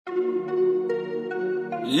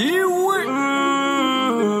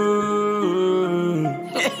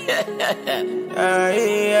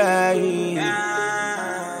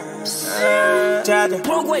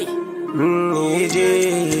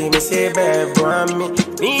Me say baby want me.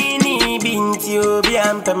 Mini binti obi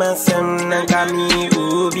ampe masem nankami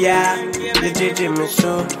obia. Jeje me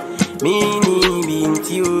show. Mini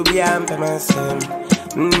binti obi ampe masem.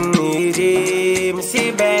 Me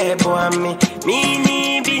say baby want me.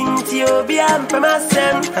 Mini binti obi ampe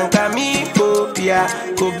masem nankami obia.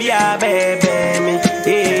 Obia baby me.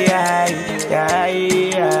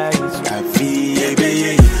 I feel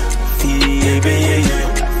baby.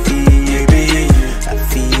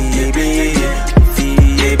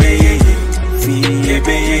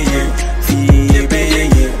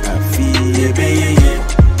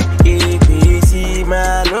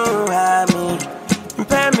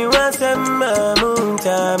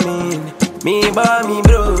 Me boy, me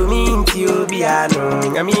bro, me inti obiano.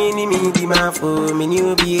 I mean, me di ma fo, me ni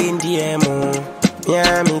obi endi emo. Me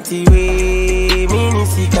me tiwe, me ni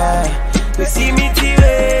sika. We see me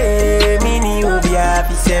tiwe, me ni obi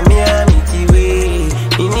api se me tiwe.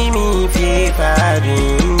 Me ni me fie fari,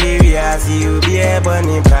 baby I see obi e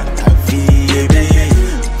boni pa. Fie be,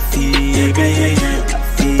 fie be,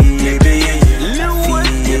 fie be,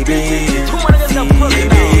 fie be, fie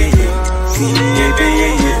be.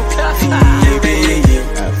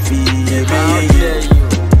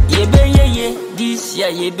 This year,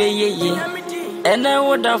 ye and I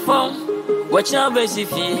would have found what your basic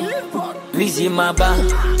fee. Visit my bar,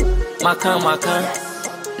 Maka,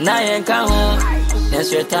 Nayan Kaho,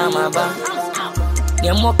 that's your time about.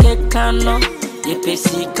 Yamoke cano, ye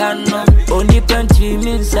pesi cano, only Mp3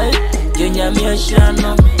 means I, Junior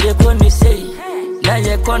Shano, ye couldn't say, now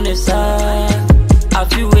ye couldn't say, a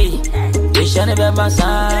few way, they shall never pass.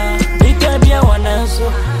 Because be one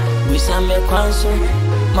answer, we some me console.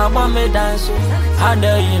 My bomb me dance, how do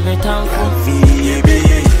you me town for? Fie be,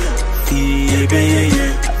 fie be,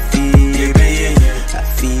 fie be,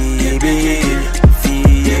 fie be, fie be,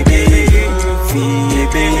 fie be,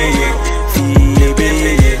 fie be,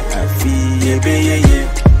 fie be.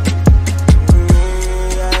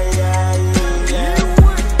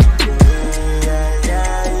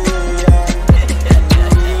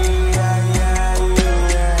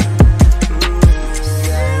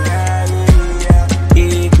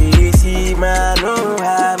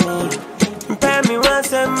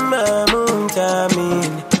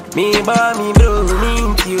 Me boy, me bro, me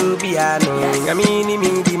inti obiano. I mean,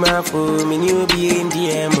 me di ma fo, me ni obi endi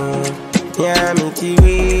emo. Me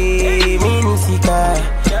tiwe, me ni sika.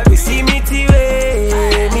 We see me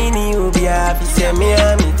tiwe, me ni obi api se me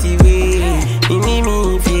tiwe. Me ni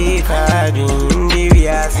me fie fari, baby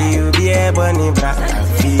I see obi e boni bra.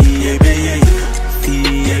 Fie be,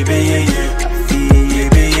 fie be.